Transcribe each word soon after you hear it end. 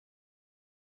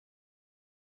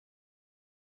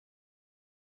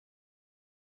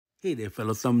Hey there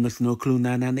fellow summoners, No Clue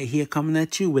 998 here coming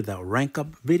at you with a rank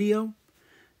up video.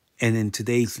 And in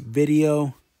today's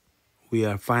video, we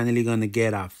are finally going to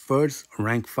get our first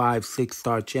rank 5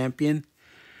 6-star champion.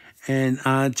 And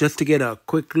just to get a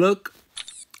quick look,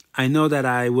 I know that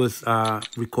I was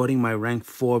recording my rank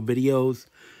 4 videos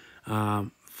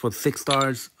for 6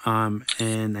 stars.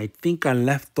 And I think I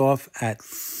left off at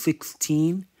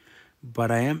 16,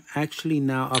 but I am actually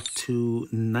now up to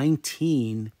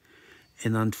 19.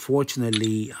 And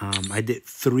unfortunately, I did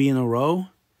 3 in a row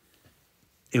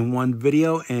in one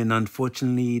video. And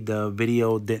unfortunately, the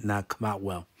video did not come out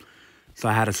well. So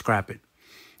I had to scrap it.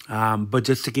 But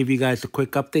just to give you guys a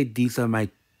quick update, these are my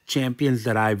champions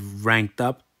that I've ranked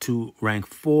up to rank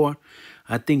 4.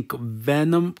 I think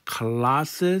Venom,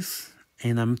 Colossus,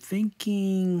 and I'm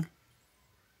thinking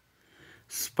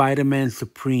Spider-Man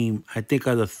Supreme, I think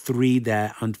are the 3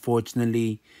 that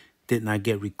unfortunately did not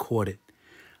get recorded.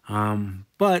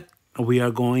 But we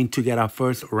are going to get our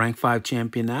first rank 5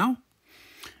 champion now.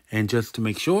 And just to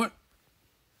make sure,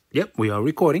 yep, we are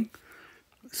recording.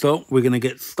 So we're going to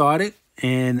get started.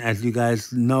 And as you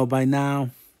guys know by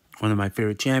now, one of my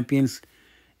favorite champions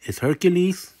is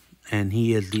Hercules. And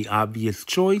he is the obvious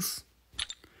choice.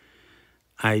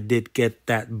 I did get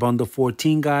that bundle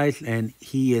 14, guys. And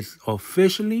he is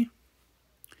officially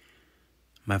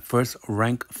my first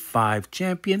rank 5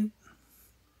 champion.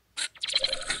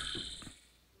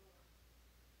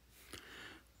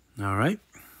 All right.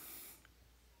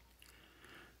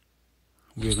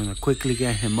 We're going to quickly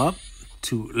get him up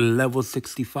to level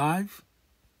 65.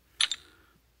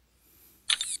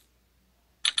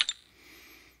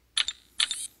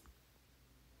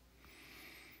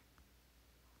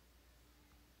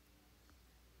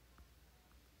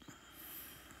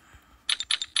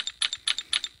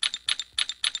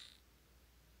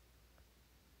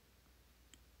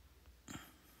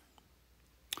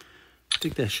 I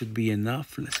think that should be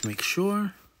enough. Let's make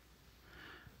sure.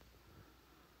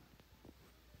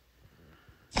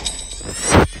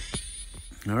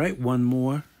 All right, one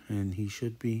more, and he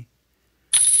should be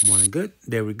more than good.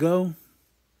 There we go.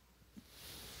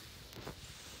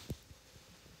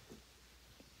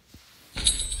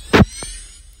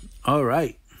 All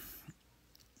right.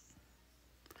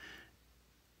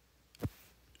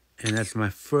 And that's my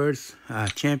first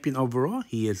champion overall.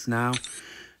 He is now...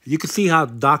 You can see how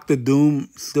Dr. Doom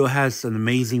still has an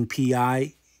amazing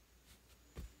PI.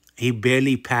 He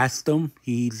barely passed him.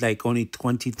 He's like only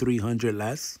 2,300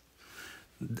 less.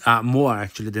 More,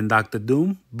 actually, than Dr.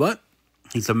 Doom. But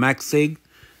he's a max sig.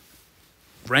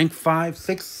 Rank 5,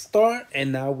 6-star.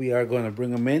 And now we are going to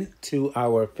bring him in to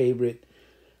our favorite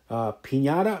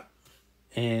Pinata.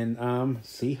 And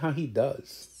see how he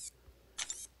does.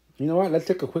 You know what? Let's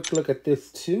take a quick look at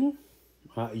this too.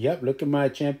 Yep, look at my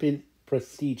champion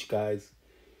prestige, guys.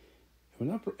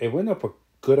 It went up a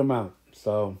good amount.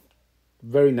 So,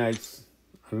 very nice.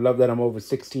 I love that I'm over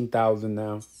 16,000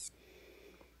 now.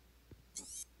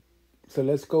 So,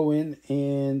 let's go in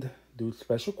and do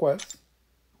special quests.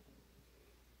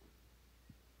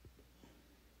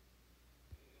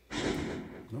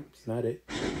 Nope, it's not it.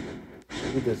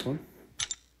 Do this one.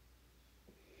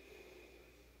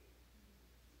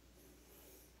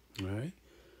 All right.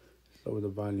 Lower the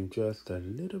volume just a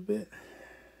little bit.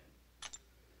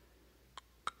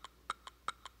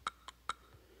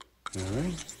 All right,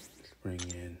 let's bring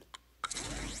in.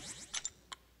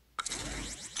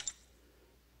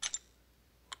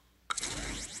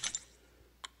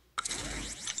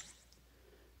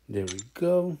 There we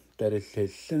go. That is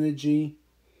his synergy.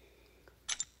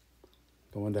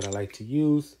 The one that I like to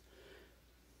use.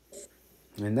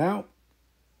 And now,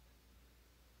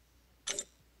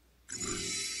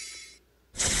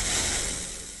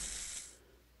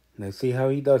 let's see how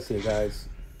he does here, guys.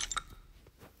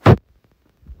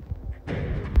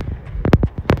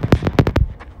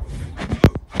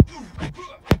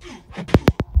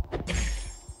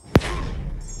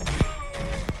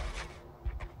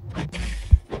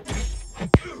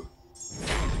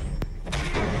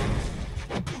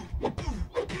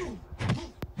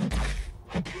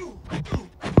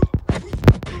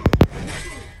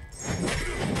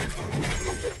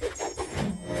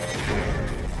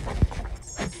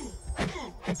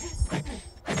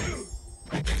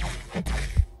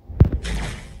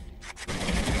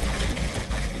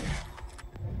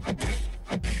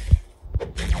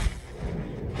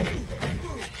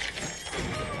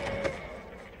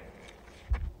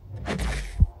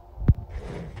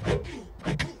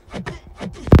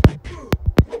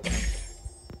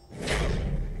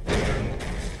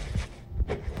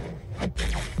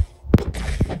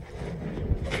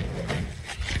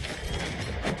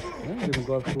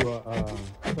 gonna go through a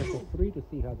special 3 to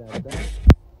see how that's done.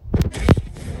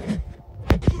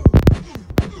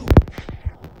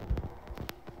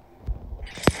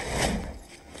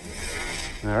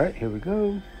 All right, here we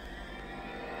go.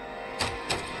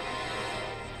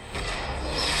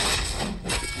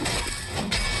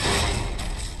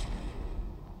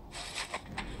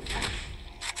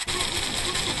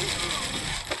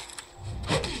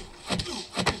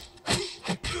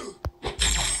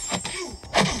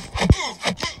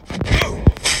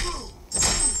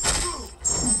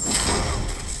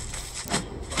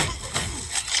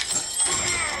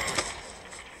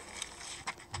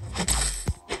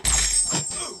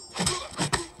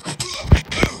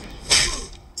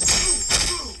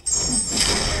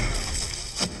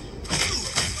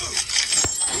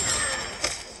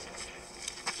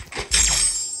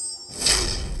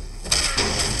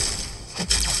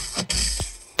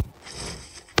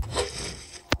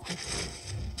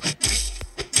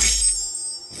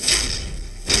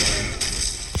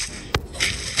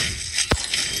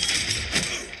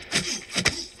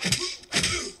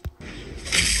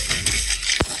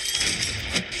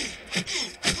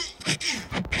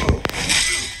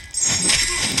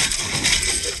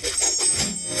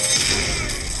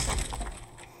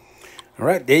 All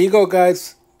right, there you go,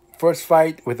 guys. First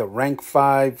fight with a rank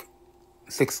 5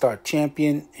 6-star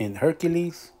champion in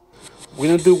Hercules. We're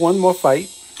going to do one more fight.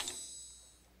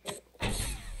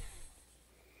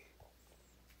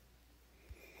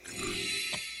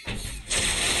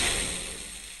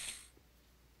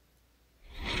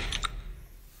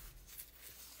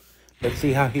 Let's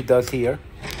see how he does here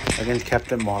against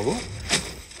Captain Marvel.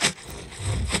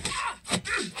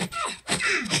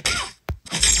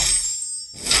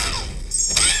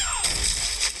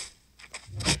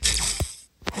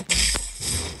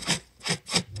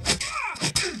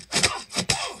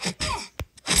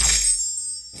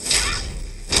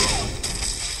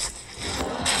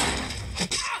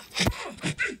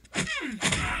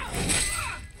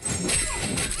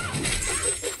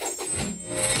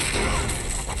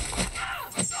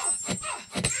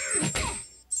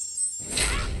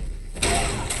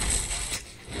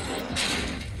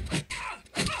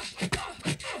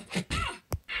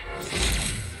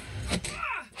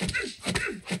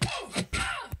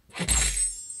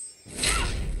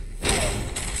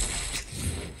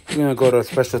 We're going to go to a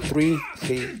special 3,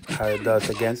 see how it does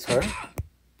against her.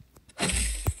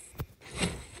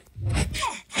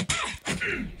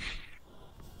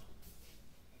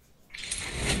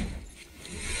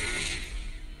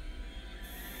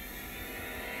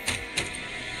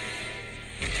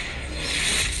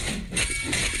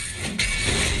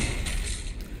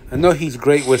 I know he's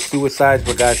great with suicides,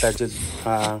 but guys,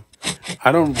 I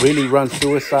don't really run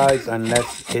suicides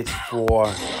unless it's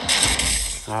for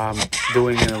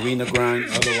doing an arena grind.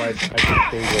 Otherwise, I can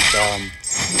stay with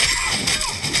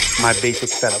my basic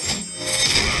setup.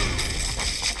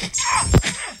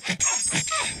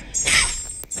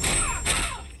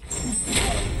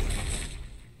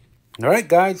 All right,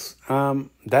 guys,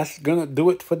 that's gonna do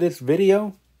it for this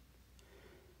video.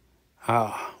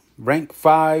 Rank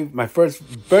 5, my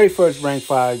very first rank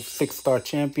 5 6-star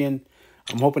champion.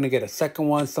 I'm hoping to get a second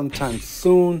one sometime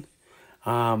soon.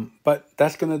 But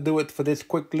that's going to do it for this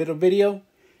quick little video.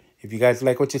 If you guys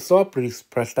like what you saw, please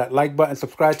press that like button,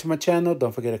 subscribe to my channel.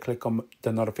 Don't forget to click on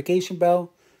the notification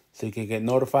bell so you can get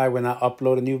notified when I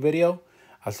upload a new video.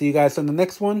 I'll see you guys on the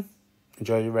next one.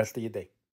 Enjoy the rest of your day.